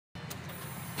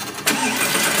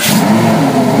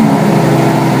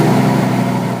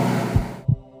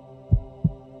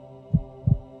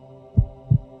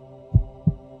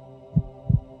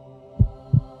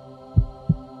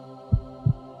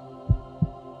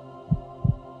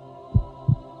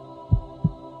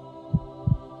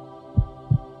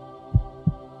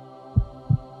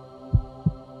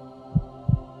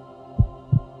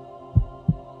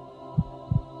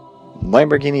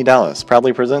Lamborghini Dallas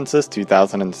proudly presents this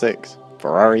 2006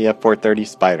 Ferrari F430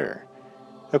 Spider.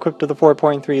 Equipped with a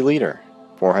 4.3-liter,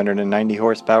 490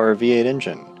 horsepower V8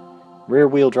 engine,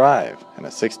 rear-wheel drive, and a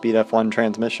 6-speed F1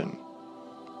 transmission.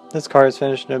 This car is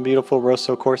finished in a beautiful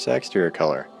Rosso Corsa exterior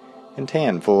color and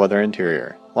tan full-leather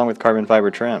interior, along with carbon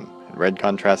fiber trim and red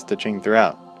contrast stitching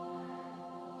throughout.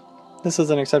 This is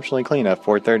an exceptionally clean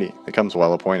F430 that comes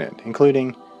well appointed,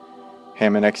 including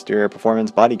Hammond exterior performance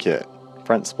body kit,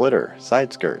 front splitter,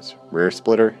 side skirts, rear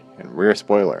splitter, and rear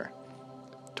spoiler.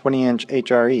 20-inch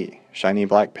HRE, shiny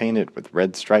black painted with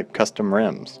red striped custom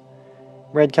rims.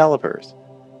 Red calipers.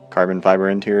 Carbon fiber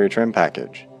interior trim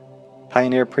package.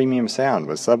 Pioneer premium sound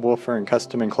with subwoofer and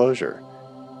custom enclosure.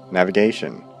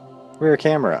 Navigation. Rear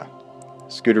camera.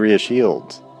 Scuderia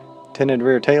shields. Tinted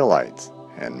rear taillights,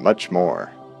 and much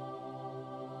more.